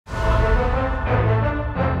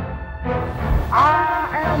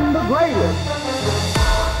greatest.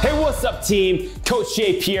 Hey, what's up, team? Coach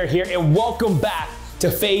Shea, Pierre here, and welcome back to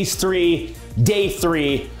Phase 3, Day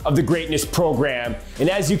 3 of the Greatness Program. And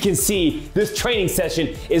as you can see, this training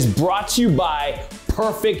session is brought to you by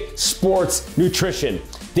Perfect Sports Nutrition,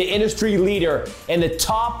 the industry leader and the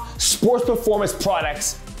top sports performance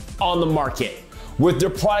products on the market, with their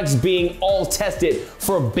products being all tested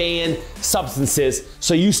for banned substances,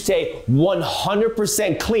 so you stay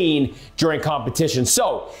 100% clean during competition.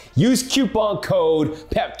 So use coupon code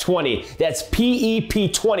PEP20, that's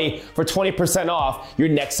PEP20, for 20% off your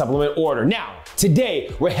next supplement order. Now,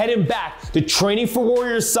 today we're heading back to Training for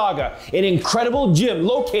Warriors Saga, an incredible gym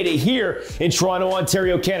located here in Toronto,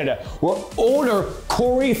 Ontario, Canada, where owner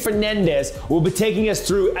Corey Fernandez will be taking us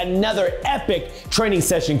through another epic training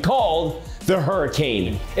session called the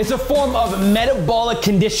Hurricane. It's a form of metabolic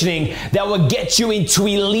conditioning that will get you into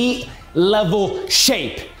elite level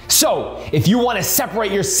shape. So, if you want to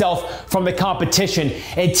separate yourself from the competition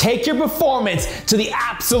and take your performance to the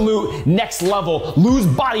absolute next level, lose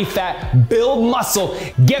body fat, build muscle,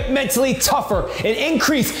 get mentally tougher, and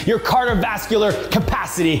increase your cardiovascular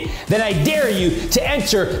capacity, then I dare you to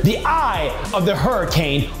enter the eye of the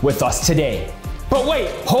hurricane with us today. But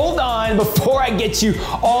wait, hold on, before I get you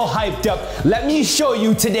all hyped up, let me show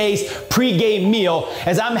you today's pre-game meal,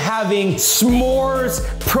 as I'm having s'mores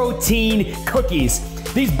protein cookies.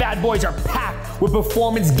 These bad boys are packed with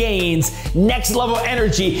performance gains, next level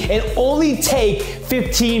energy, and only take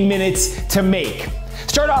 15 minutes to make.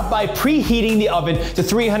 Start off by preheating the oven to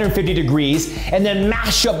 350 degrees and then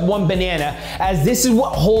mash up one banana, as this is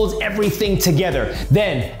what holds everything together.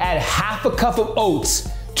 Then add half a cup of oats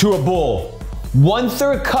to a bowl.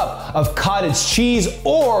 1/3 cup of cottage cheese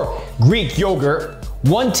or Greek yogurt,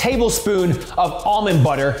 1 tablespoon of almond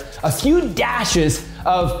butter, a few dashes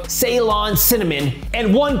of Ceylon cinnamon,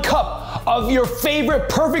 and 1 cup of your favorite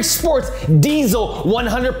Perfect Sports Diesel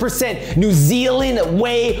 100% New Zealand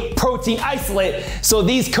whey protein isolate, so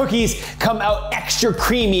these cookies come out extra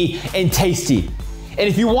creamy and tasty. And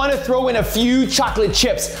if you want to throw in a few chocolate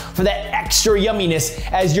chips for that extra yumminess,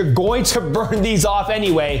 as you're going to burn these off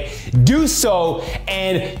anyway, do so,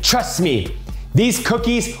 and trust me, these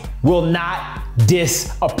cookies will not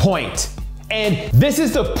disappoint. And this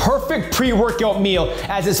is the perfect pre-workout meal,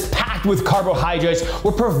 as it's packed with carbohydrates,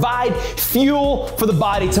 will provide fuel for the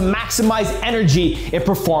body to maximize energy and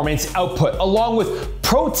performance output, along with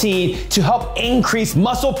protein to help increase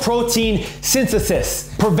muscle protein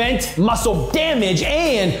synthesis, prevent muscle damage,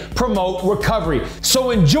 and promote recovery. So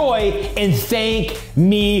enjoy and thank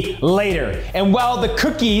me later. And while the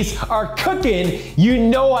cookies are cooking, you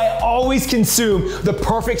know I always consume the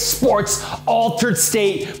Perfect Sports Altered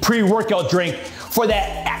State pre-workout drink for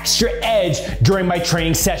that extra edge during my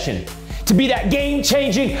training session. To be that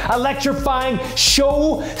game-changing, electrifying,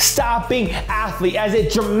 show-stopping athlete, as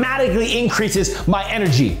it dramatically increases my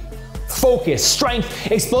energy, focus, strength,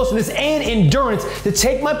 explosiveness, and endurance to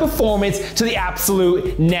take my performance to the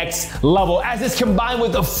absolute next level, as it's combined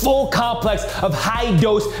with a full complex of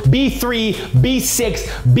high-dose B3, B6,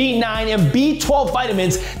 B9, and B12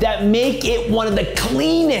 vitamins that make it one of the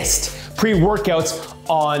cleanest pre-workouts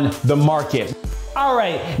on the market. All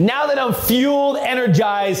right, now that I'm fueled,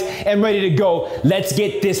 energized, and ready to go, let's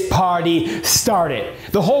get this party started.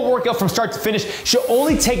 The whole workout from start to finish should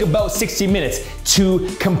only take about 60 minutes to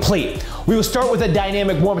complete. We will start with a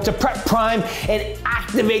dynamic warm-up to prep, prime, and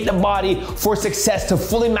activate the body for success, to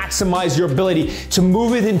fully maximize your ability to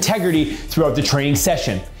move with integrity throughout the training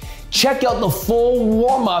session. Check out the full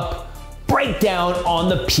warm-up breakdown on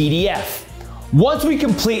the PDF. Once we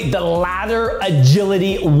complete the ladder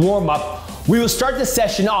agility warm-up, we will start the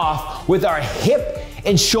session off with our hip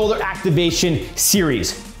and shoulder activation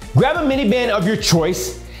series. Grab a mini band of your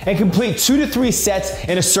choice and complete 2 to 3 sets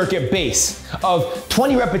in a circuit base of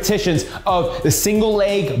 20 repetitions of the single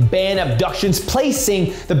leg band abductions,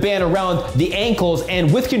 placing the band around the ankles,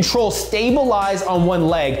 and with control stabilize on one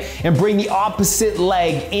leg and bring the opposite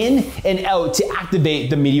leg in and out to activate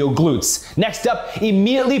the medial glutes. Next up,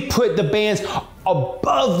 immediately put the bands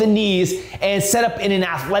above the knees and set up in an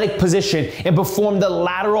athletic position and perform the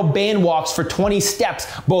lateral band walks for 20 steps,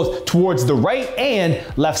 both towards the right and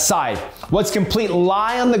left side. Once complete,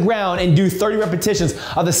 lie on the ground and do 30 repetitions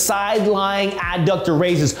of the side-lying adductor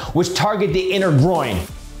raises, which target the inner groin.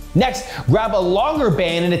 Next, grab a longer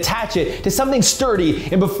band and attach it to something sturdy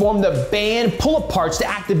and perform the band pull-aparts to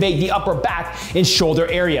activate the upper back and shoulder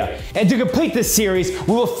area. And to complete this series,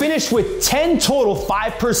 we will finish with 10 total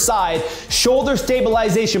 5 per side shoulder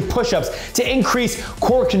stabilization push-ups to increase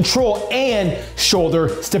core control and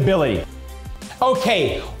shoulder stability.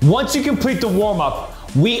 Okay, once you complete the warm-up,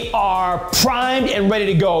 we are primed and ready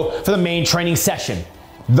to go for the main training session,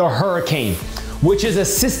 the Hurricane, which is a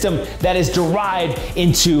system that is derived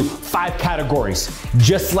into 5 categories,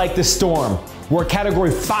 just like the Storm, where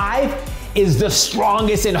category 5 is the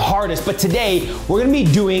strongest and hardest. But today, we're gonna be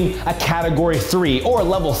doing a category 3 or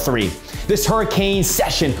level 3. This Hurricane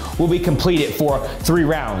session will be completed for 3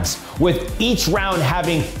 rounds, with each round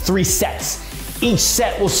having 3 sets. Each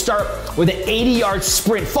set will start with an 80-yard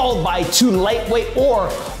sprint followed by 2 lightweight or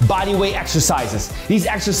bodyweight exercises. These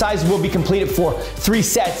exercises will be completed for 3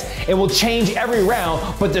 sets and will change every round,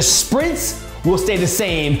 but the sprints will stay the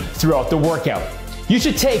same throughout the workout. You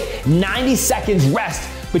should take 90 seconds rest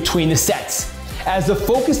between the sets, as the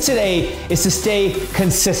focus today is to stay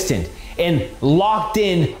consistent and locked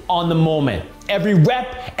in on the moment. Every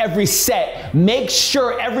rep, every set, make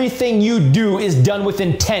sure everything you do is done with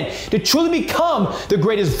intent to truly become the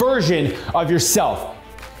greatest version of yourself.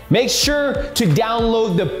 Make sure to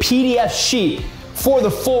download the PDF sheet for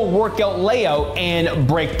the full workout layout and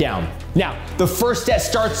breakdown. Now, the first set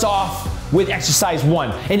starts off with exercise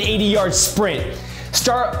 1, an 80-yard sprint.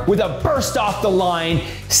 Start with a burst off the line,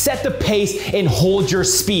 set the pace, and hold your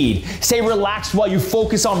speed. Stay relaxed while you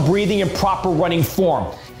focus on breathing in proper running form.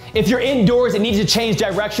 If you're indoors and need to change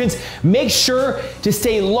directions, make sure to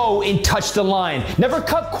stay low and touch the line. Never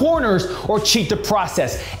cut corners or cheat the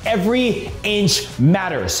process. Every inch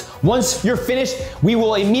matters. Once you're finished, we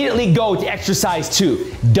will immediately go to exercise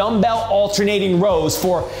 2, dumbbell alternating rows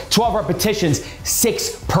for 12 repetitions,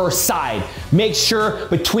 6 per side. Make sure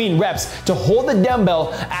between reps to hold the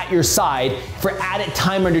dumbbell at your side for added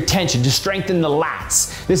time under tension to strengthen the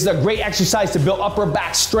lats. This is a great exercise to build upper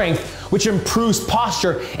back strength, which improves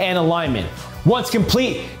posture and alignment. Once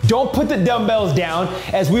complete, don't put the dumbbells down,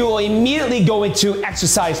 as we will immediately go into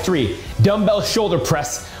exercise 3, dumbbell shoulder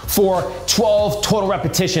press for 12 total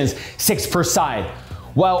repetitions, 6 per side,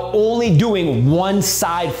 while only doing one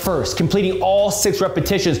side first, completing all 6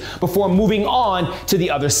 repetitions before moving on to the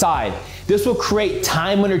other side. This will create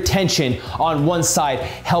time under tension on one side,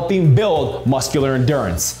 helping build muscular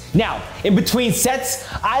endurance. Now, in between sets,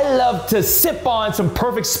 I love to sip on some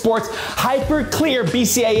Perfect Sports Hyper Clear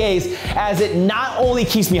BCAAs, as it not only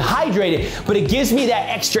keeps me hydrated, but it gives me that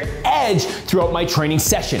extra edge throughout my training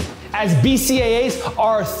session, as BCAAs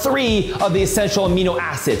are 3 of the essential amino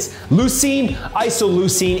acids, leucine,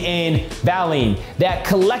 isoleucine, and valine, that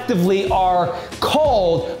collectively are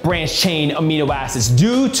called branched chain amino acids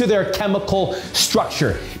due to their chemical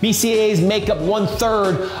structure. BCAAs make up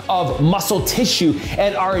 1/3 of muscle tissue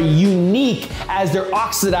and are unique as they're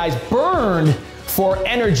oxidized, burned for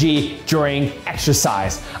energy during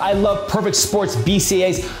exercise. I love Perfect Sports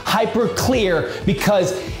BCAAs Hyper Clear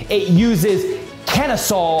because it uses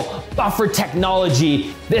Canosol buffer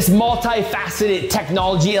technology. This multifaceted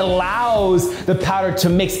technology allows the powder to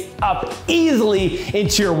mix up easily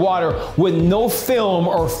into your water with no film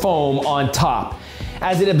or foam on top,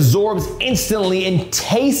 as it absorbs instantly and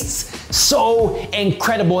tastes so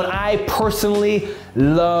incredible. And I personally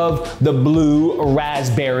love the blue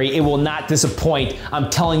raspberry. It will not disappoint. I'm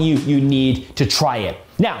telling you, you need to try it.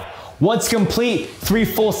 Now, once complete 3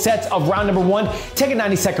 full sets of round number 1, take a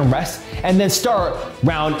 90-second rest and then start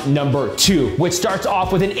round number 2, which starts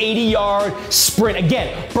off with an 80-yard sprint.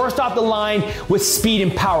 Again, burst off the line with speed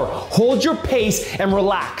and power. Hold your pace and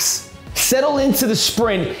relax. Settle into the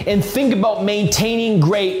sprint and think about maintaining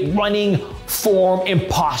great running form and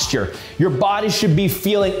posture. Your body should be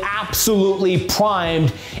feeling absolutely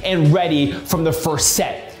primed and ready from the first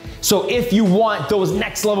set. So if you want those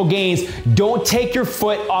next level gains, don't take your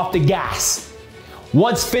foot off the gas.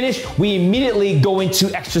 Once finished, we immediately go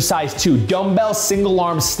into exercise 2, dumbbell single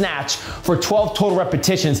arm snatch for 12 total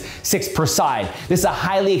repetitions, 6 per side. This is a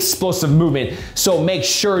highly explosive movement, so make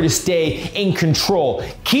sure to stay in control.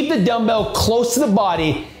 Keep the dumbbell close to the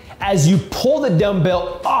body as you pull the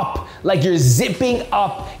dumbbell up like you're zipping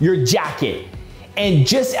up your jacket. And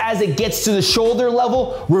just as it gets to the shoulder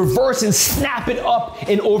level, reverse and snap it up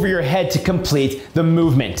and over your head to complete the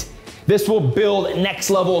movement. This will build next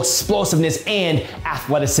level explosiveness and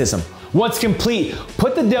athleticism. Once complete,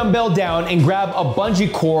 put the dumbbell down and grab a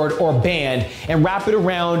bungee cord or band and wrap it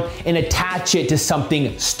around and attach it to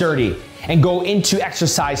something sturdy. And go into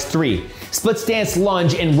exercise 3. Split stance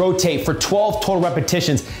lunge and rotate for 12 total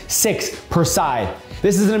repetitions, 6 per side.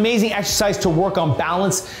 This is an amazing exercise to work on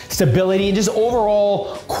balance, stability, and just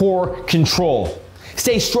overall core control.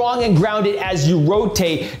 Stay strong and grounded as you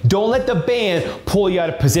rotate. Don't let the band pull you out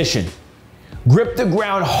of position. Grip the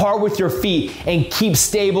ground hard with your feet and keep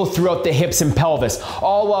stable throughout the hips and pelvis,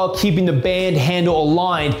 all while keeping the band handle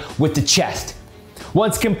aligned with the chest.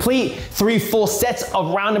 Once complete, 3 full sets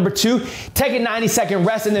of round number 2. Take a 90-second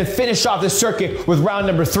rest and then finish off the circuit with round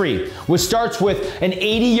number 3, which starts with an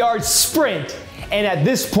 80-yard sprint. And at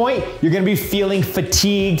this point, you're gonna be feeling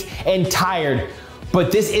fatigued and tired.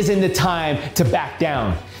 But this isn't the time to back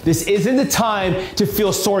down. This isn't the time to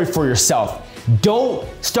feel sorry for yourself. Don't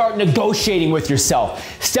start negotiating with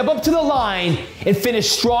yourself. Step up to the line and finish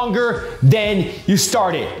stronger than you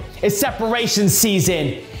started. It's separation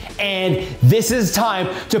season, and this is time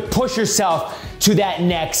to push yourself to that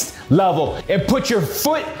next level and put your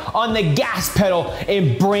foot on the gas pedal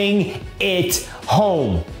and bring it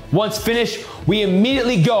home. Once finished, we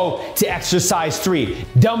immediately go to exercise 3,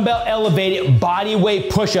 dumbbell elevated body weight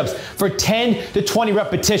push-ups for 10 to 20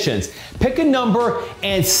 repetitions. Pick a number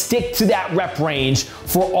and stick to that rep range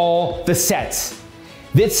for all the sets.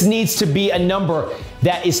 This needs to be a number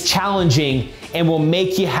that is challenging and will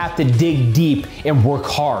make you have to dig deep and work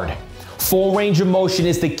hard. Full range of motion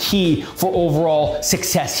is the key for overall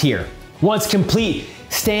success here. Once complete,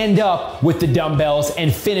 stand up with the dumbbells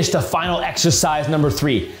and finish the final exercise number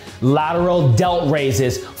 3. Lateral delt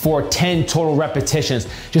raises for 10 total repetitions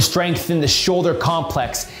to strengthen the shoulder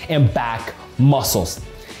complex and back muscles.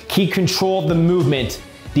 Keep control of the movement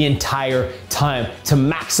the entire time to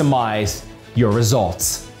maximize your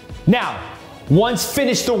results. Now, once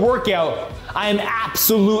finished the workout, I am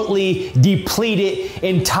absolutely depleted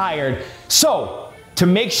and tired. So, to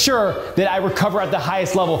make sure that I recover at the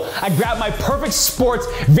highest level, I grab my Perfect Sports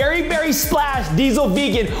Very Berry Splash Diesel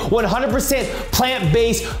Vegan 100%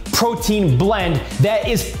 plant-based protein blend that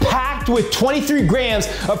is packed with 23 grams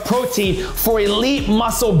of protein for elite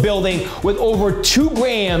muscle building with over 2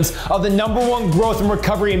 grams of the #1 growth and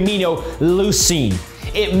recovery amino, leucine.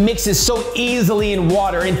 It mixes so easily in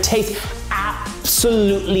water and tastes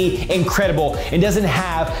absolutely incredible and doesn't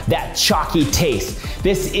have that chalky taste.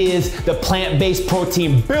 This is the plant-based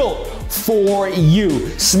protein built for you.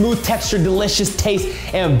 Smooth texture, delicious taste,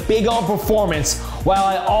 and big on performance, while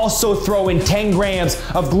I also throw in 10 grams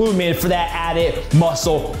of glutamine for that added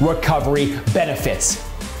muscle recovery benefits.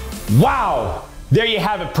 Wow! There you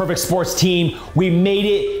have it, Perfect Sports team. We made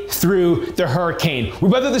it through the hurricane. We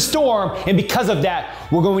weathered the storm, and because of that,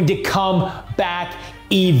 we're going to come back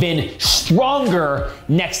even stronger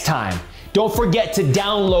next time. Don't forget to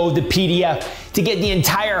download the PDF to get the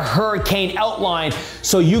entire hurricane outline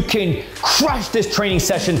so you can crush this training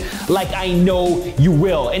session like I know you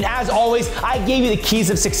will. And as always, I gave you the keys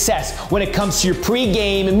of success when it comes to your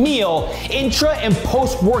pre-game meal, intra and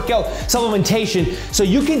post-workout supplementation so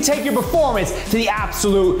you can take your performance to the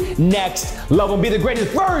absolute next level and be the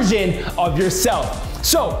greatest version of yourself.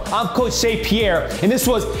 So, I'm Coach Shea Pierre, and this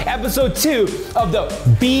was episode 2 of the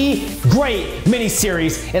Be Great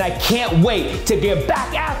mini-series, and I can't wait to get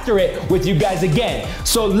back after it with you guys again.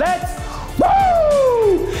 So let's go!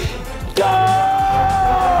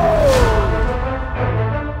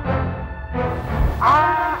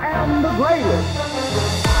 I am the greatest.